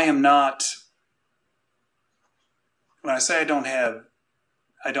 I am not, when I say I don't have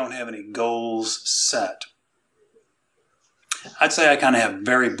any goals set, I'd say I kind of have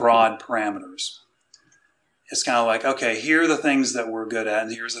very broad parameters. It's kind of like, okay, here are the things that we're good at,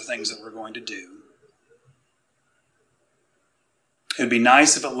 and here's the things that we're going to do. It'd be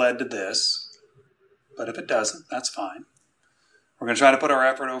nice if it led to this, but if it doesn't, that's fine. We're going to try to put our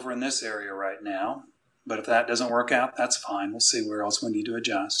effort over in this area right now, but if that doesn't work out, that's fine. We'll see where else we need to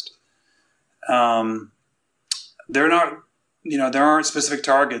adjust. There aren't specific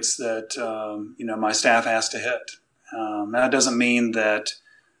targets that my staff has to hit. That doesn't mean that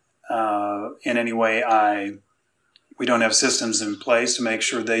in any way we don't have systems in place to make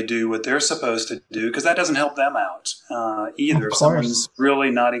sure they do what they're supposed to do, because that doesn't help them out either. If someone's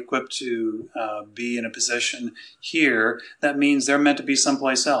really not equipped to be in a position here, that means they're meant to be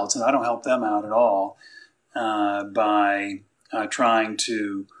someplace else, and I don't help them out at all by trying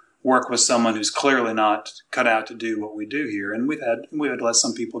to work with someone who's clearly not cut out to do what we do here. And we've had to let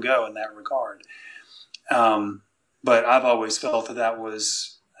some people go in that regard. But I've always felt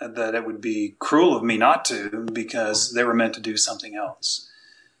that it would be cruel of me not to, because they were meant to do something else.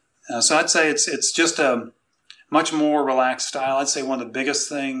 So I'd say it's just a much more relaxed style. I'd say one of the biggest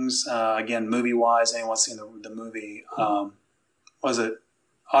things, again, movie-wise, anyone's seen the movie, was it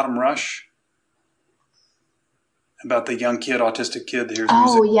Autumn Rush? About the young kid, autistic kid that hears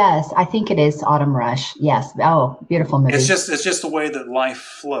music. Oh, yes. I think it is Autumn Rush. Yes. Oh, beautiful movie. It's just the way that life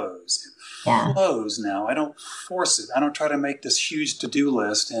flows. It flows now. I don't force it. I don't try to make this huge to-do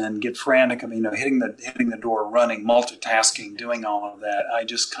list and get frantic, hitting the door, running, multitasking, doing all of that. I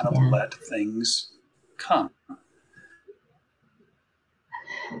just kind of let things come.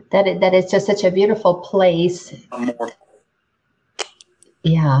 That is just such a beautiful place.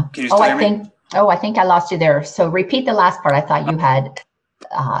 Yeah. Can you still hear me? I think I lost you there. So repeat the last part. I thought you had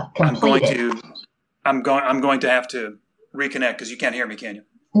completed. I'm going to have to reconnect because you can't hear me, can you?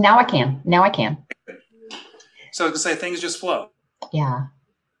 Now I can. So I was going to say things just flow. Yeah.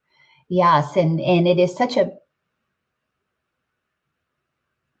 Yes. And it is such a.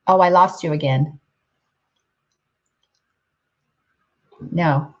 Oh, I lost you again.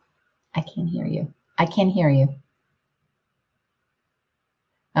 No, I can't hear you.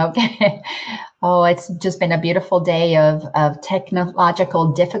 Okay. Oh, it's just been a beautiful day of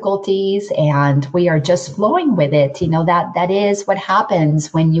technological difficulties, and we are just flowing with it. That is what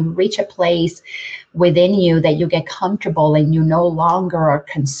happens when you reach a place within you that you get comfortable and you no longer are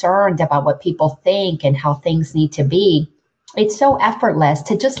concerned about what people think and how things need to be. It's so effortless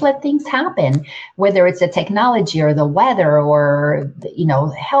to just let things happen, whether it's the technology or the weather or,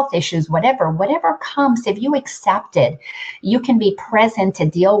 health issues, whatever comes. If you accept it, you can be present to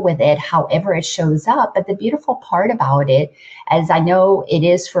deal with it however it shows up. But the beautiful part about it, as I know it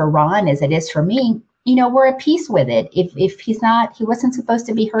is for Ron, as it is for me, we're at peace with it. If he wasn't supposed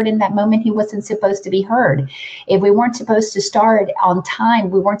to be heard in that moment, he wasn't supposed to be heard. If we weren't supposed to start on time,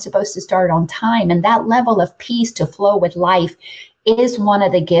 we weren't supposed to start on time. And that level of peace to flow with life is one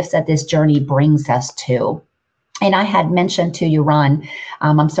of the gifts that this journey brings us to. And I had mentioned to you, Ron,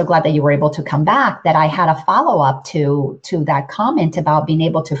 I'm so glad that you were able to come back, that I had a follow-up to that comment about being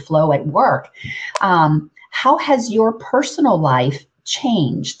able to flow at work. How has your personal life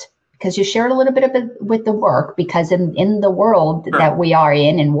changed? Because you shared a little bit of it with the work, because in the world that we are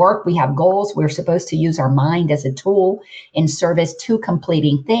in work, we have goals. We're supposed to use our mind as a tool in service to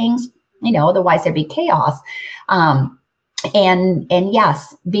completing things, otherwise there'd be chaos. And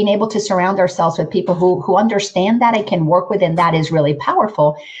yes, being able to surround ourselves with people who understand that and can work within that is really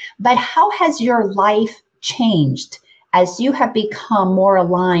powerful. But how has your life changed as you have become more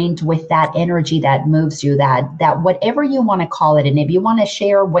aligned with that energy that moves you, that whatever you want to call it, and if you want to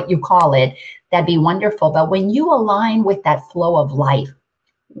share what you call it, that'd be wonderful. But when you align with that flow of life,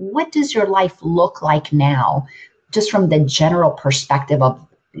 what does your life look like now, just from the general perspective of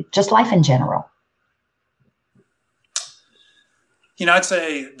just life in general? I'd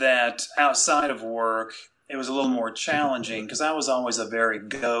say that outside of work, it was a little more challenging because I was always a very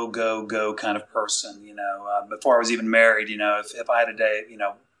go, go, go kind of person. Before I was even married, if I had a day,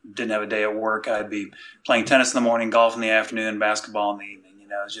 didn't have a day at work, I'd be playing tennis in the morning, golf in the afternoon, basketball in the evening,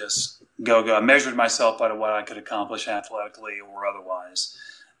 just go, go. I measured myself by what I could accomplish athletically or otherwise.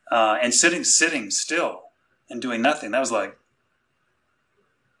 And sitting still and doing nothing, that was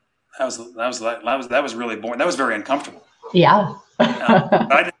really boring. That was very uncomfortable. Yeah.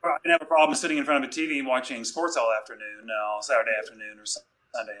 I didn't have a problem sitting in front of a TV watching sports all afternoon, Saturday afternoon or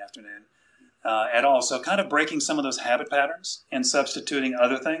Sunday afternoon at all. So kind of breaking some of those habit patterns and substituting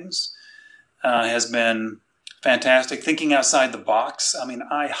other things has been fantastic. Thinking outside the box.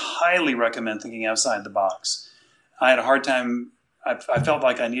 I highly recommend thinking outside the box. I had a hard time. I felt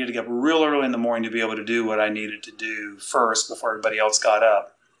like I needed to get up real early in the morning to be able to do what I needed to do first before everybody else got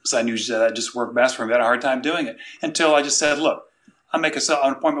up. Because I knew that just worked best for me. I had a hard time doing it until I just said, look, I make an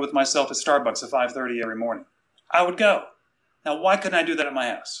appointment with myself at Starbucks at 5:30 every morning. I would go. Now, why couldn't I do that at my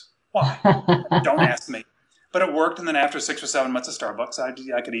house? Why? Don't ask me. But it worked, and then after 6 or 7 months of Starbucks,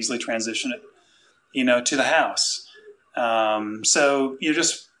 I could easily transition it, to the house. So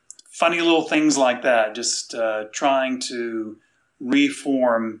just funny little things like that, just trying to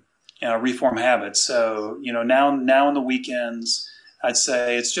reform habits. So, now on the weekends, I'd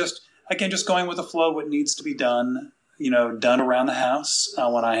say it's just, again, just going with the flow, what needs to be done. done around the house.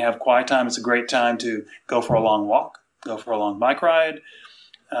 When I have quiet time, it's a great time to go for a long walk, go for a long bike ride,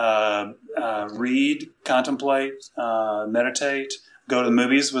 read, contemplate, meditate, go to the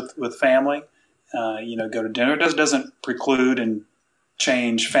movies with family, go to dinner. It doesn't preclude and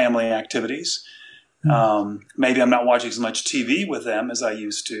change family activities. Maybe I'm not watching as much TV with them as I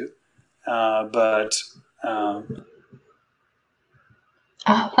used to, but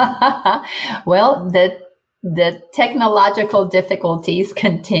well, the technological difficulties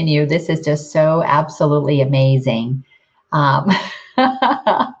continue. This is just so absolutely amazing.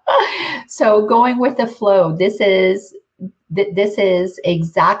 So going with the flow, this is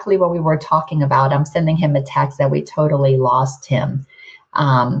exactly what we were talking about. I'm sending him a text that we totally lost him.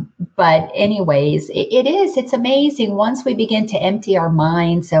 But anyways, it's amazing once we begin to empty our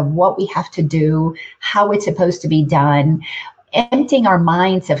minds of what we have to do, how it's supposed to be done, emptying our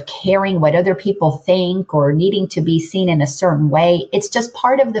minds of caring what other people think or needing to be seen in a certain way. It's just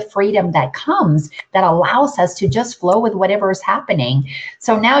part of the freedom that comes that allows us to just flow with whatever is happening.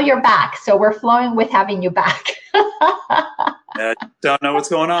 So now you're back. So we're flowing with having you back. I don't know what's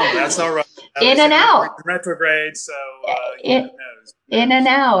going on, but that's all right. In and out. Retrograde, so in and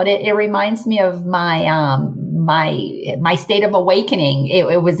out. It reminds me of my my state of awakening.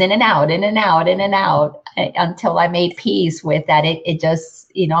 It was in and out, in and out, in and out until I made peace with that. It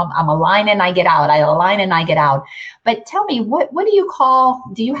just, I'm align and I get out. I align and I get out. But tell me, what do you call?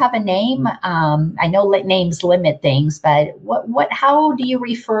 Do you have a name? I know names limit things, but how do you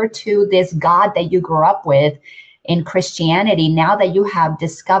refer to this God that you grew up with in Christianity? Now that you have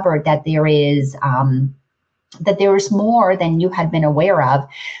discovered that there is more than you had been aware of,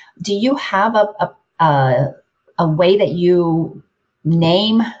 do you have a way that you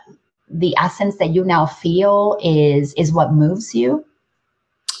name the essence that you now feel is what moves you?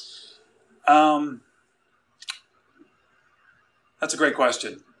 That's a great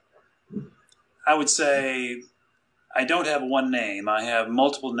question. I would say I don't have one name. I have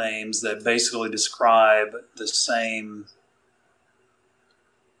multiple names that basically describe the same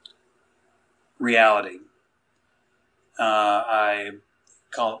reality. I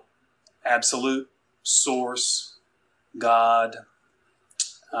call it absolute, source, God,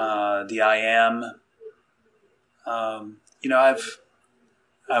 the I am. I've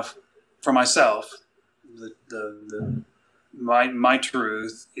for myself, my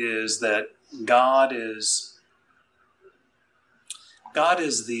truth is that God is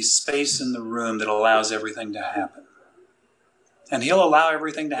the space in the room that allows everything to happen. And He'll allow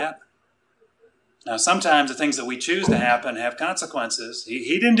everything to happen. Now, sometimes the things that we choose to happen have consequences.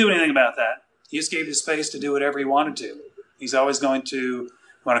 He didn't do anything about that. He just gave you space to do whatever He wanted to. He's always going to,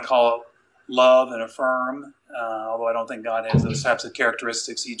 want to call it, love and affirm, although I don't think God has those types of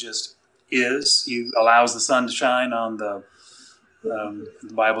characteristics. He just is. He allows the sun to shine on the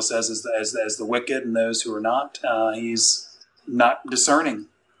Bible says, as the wicked and those who are not. He's not discerning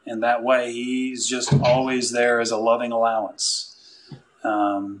in that way. He's just always there as a loving allowance.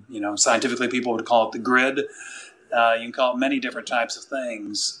 Scientifically, people would call it the grid. You can call it many different types of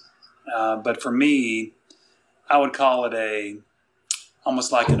things. But for me, I would call it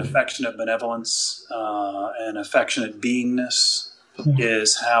almost like an affectionate benevolence, an affectionate beingness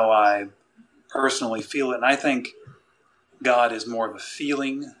is how I personally feel it. And I think God is more of a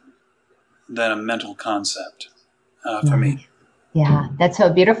feeling than a mental concept for me. Yeah, that's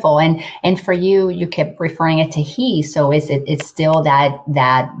so beautiful. And for you, you kept referring it to He. So it's still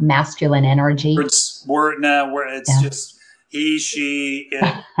that masculine energy? It's just he, she,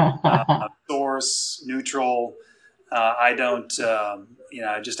 it, source, neutral. I don't,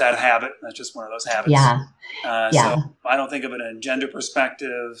 just out of habit. That's just one of those habits. Yeah. So I don't think of it in a gender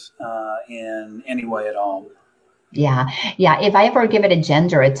perspective in any way at all. Yeah. If I ever give it a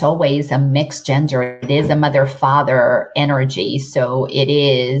gender, it's always a mixed gender. It is a mother-father energy. So it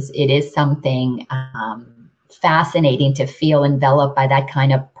is something fascinating to feel enveloped by that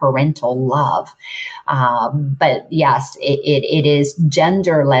kind of parental love. But yes, it is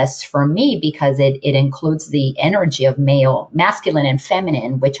genderless for me because it includes the energy of masculine and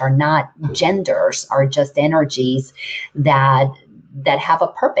feminine, which are not genders, are just energies that have a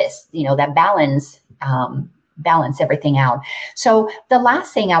purpose, that balance everything out. So the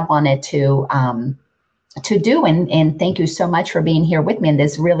last thing I wanted to do, and thank you so much for being here with me in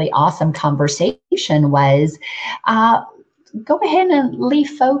this really awesome conversation, was go ahead and leave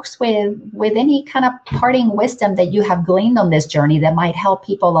folks with any kind of parting wisdom that you have gleaned on this journey that might help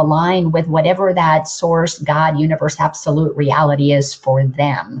people align with whatever that source, God, universe, absolute reality is for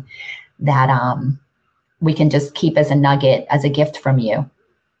them, that we can just keep as a nugget, as a gift from you.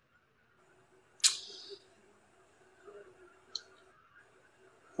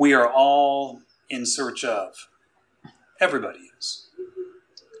 we are all in search of. Everybody is.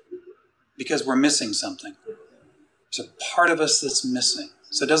 Because we're missing something. There's a part of us that's missing.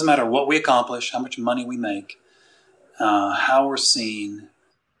 So it doesn't matter what we accomplish, how much money we make, how we're seen,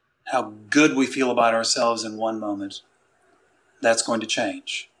 how good we feel about ourselves in one moment. That's going to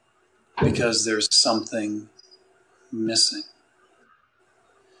change because there's something missing.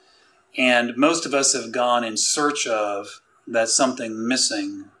 And most of us have gone in search of that something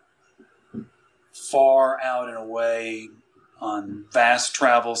missing far out and away on vast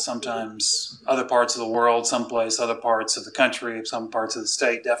travel, sometimes other parts of the world, someplace, other parts of the country, some parts of the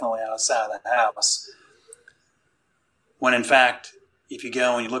state, definitely outside of the house. When in fact, if you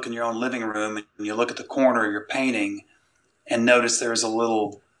go and you look in your own living room and you look at the corner of your painting and notice there's a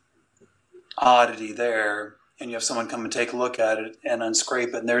little oddity there, and you have someone come and take a look at it and unscrape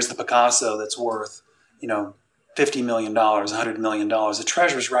it, and there's the Picasso that's worth, $50 million, $100 million. The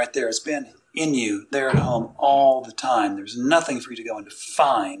treasure's right there. It's been in you, there at home all the time. There's nothing for you to go and to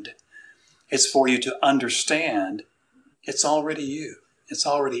find. It's for you to understand it's already you. It's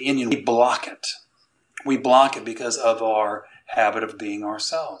already in you. We block it. We block it because of our habit of being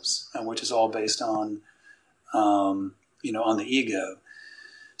ourselves, and which is all based on, on the ego.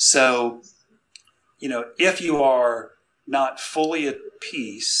 So, if you are not fully at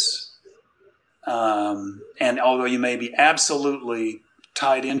peace, and although you may be absolutely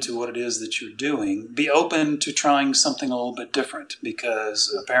tied into what it is that you're doing, be open to trying something a little bit different,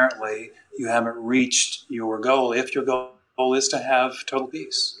 because apparently you haven't reached your goal if your goal is to have total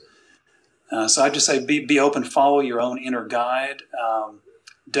peace. So I just say be open, follow your own inner guide.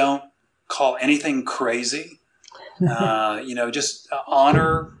 Don't call anything crazy. Just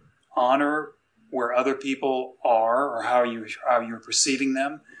honor where other people are or how you're perceiving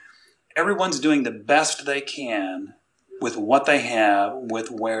them. Everyone's doing the best they can with what they have,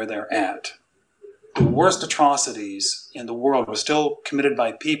 with where they're at. The worst atrocities in the world were still committed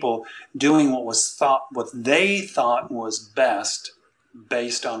by people doing what they thought was best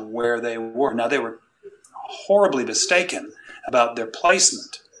based on where they were. Now, they were horribly mistaken about their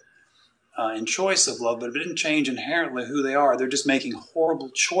placement and choice of love, but it didn't change inherently who they are. They're just making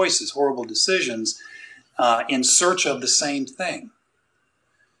horrible choices, horrible decisions in search of the same thing.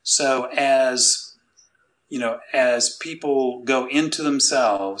 So as people go into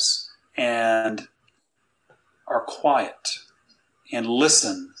themselves and are quiet and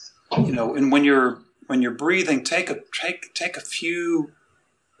listen, and when you're breathing, take a few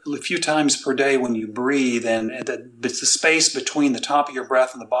times per day when you breathe, and it's the space between the top of your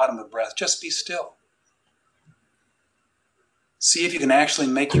breath and the bottom of the breath. Just be still. See if you can actually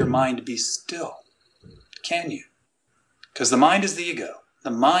make your mind be still. Can you? Because the mind is the ego. The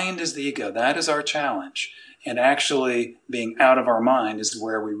mind is the ego. That is our challenge. And actually being out of our mind is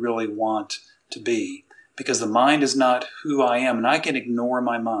where we really want to be. Because the mind is not who I am, and I can ignore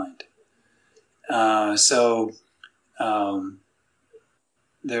my mind. There are so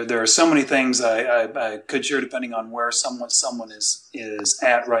many things I could share depending on where someone is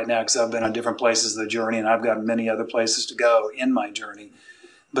at right now, because I've been on different places of the journey, and I've got many other places to go in my journey.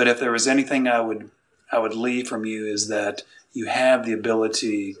 But if there was anything I would leave from you, is that you have the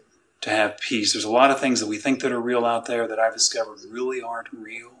ability to have peace. There's a lot of things that we think that are real out there that I've discovered really aren't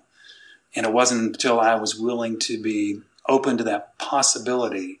real. And it wasn't until I was willing to be open to that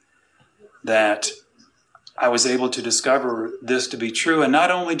possibility that I was able to discover this to be true. And not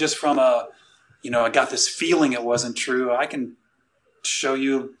only just from I got this feeling it wasn't true. I can show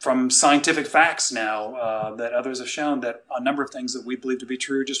you from scientific facts now that others have shown that a number of things that we believe to be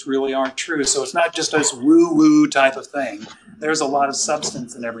true just really aren't true. So it's not just this woo-woo type of thing. There's a lot of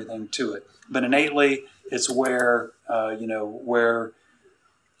substance and everything to it. But innately, it's where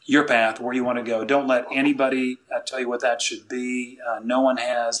your path, where you want to go. Don't let anybody tell you what that should be. No one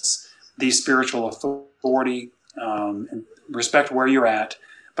has the spiritual authority. And respect where you're at,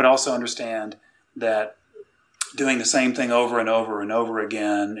 but also understand that doing the same thing over and over and over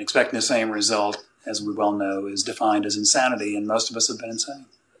again, expecting the same result, as we well know, is defined as insanity, and most of us have been insane.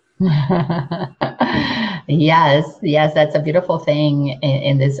 Yes, that's a beautiful thing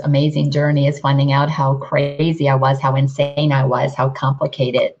in this amazing journey, is finding out how crazy I was, how insane I was, how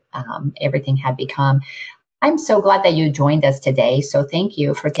complicated everything had become. I'm so glad that you joined us today. So thank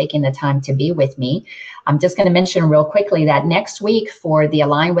you for taking the time to be with me. I'm just going to mention real quickly that next week for the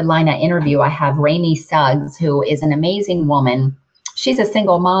Align with Lina interview, I have Rainey Suggs, who is an amazing woman. She's a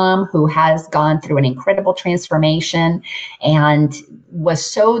single mom who has gone through an incredible transformation and was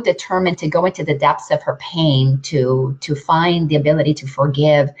so determined to go into the depths of her pain to find the ability to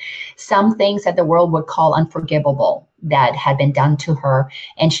forgive some things that the world would call unforgivable that had been done to her.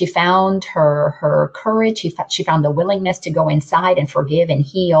 And she found her courage. She found the willingness to go inside and forgive and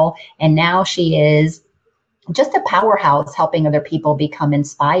heal. And now she is just a powerhouse helping other people become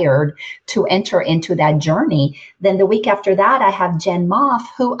inspired to enter into that journey. Then the week after that, I have Jen Moff,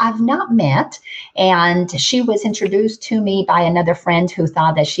 who I've not met. And she was introduced to me by another friend who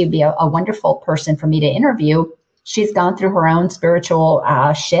thought that she'd be a wonderful person for me to interview. She's gone through her own spiritual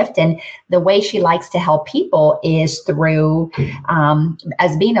shift, and the way she likes to help people is through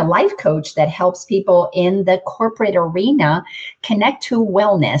as being a life coach that helps people in the corporate arena connect to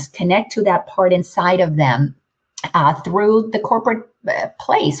wellness, connect to that part inside of them through the corporate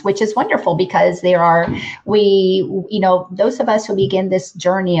place, which is wonderful because those of us who begin this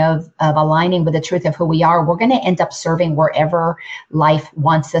journey of aligning with the truth of who we are, we're going to end up serving wherever life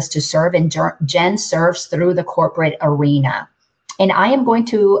wants us to serve. And Jen serves through the corporate arena. And I am going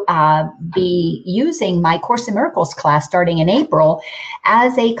to be using my Course in Miracles class starting in April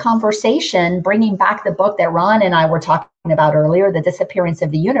as a conversation, bringing back the book that Ron and I were talking about earlier, The Disappearance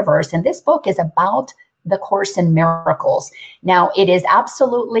of the Universe. And this book is about the Course in Miracles. Now, it is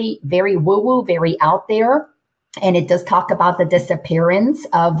absolutely very woo-woo, very out there. And it does talk about the disappearance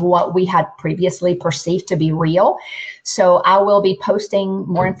of what we had previously perceived to be real. So I will be posting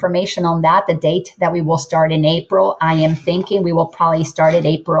more information on that, the date that we will start in April. I am thinking we will probably start at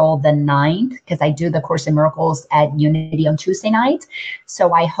April the 9th because I do the Course in Miracles at Unity on Tuesday nights.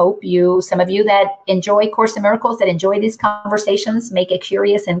 So I hope some of you that enjoy Course in Miracles, that enjoy these conversations, make it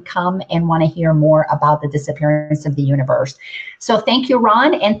curious and come and want to hear more about the disappearance of the universe. So thank you,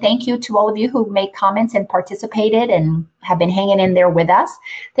 Ron, and thank you to all of you who made comments and participated and have been hanging in there with us.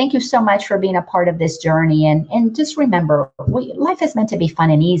 Thank you so much for being a part of this journey. And just remember, life is meant to be fun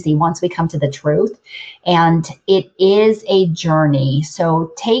and easy once we come to the truth. And it is a journey.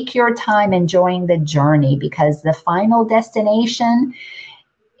 So take your time enjoying the journey because the final destination,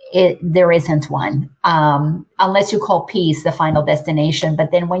 there isn't one, unless you call peace the final destination.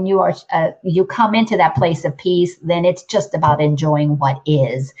 But then when you come into that place of peace, then it's just about enjoying what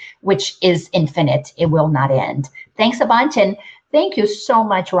is, which is infinite. It will not end. Thanks a bunch. And thank you so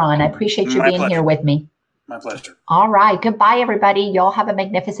much, Ron. I appreciate you being here with me. My pleasure. All right. Goodbye, everybody. Y'all have a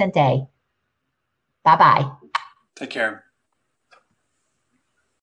magnificent day. Bye-bye. Take care.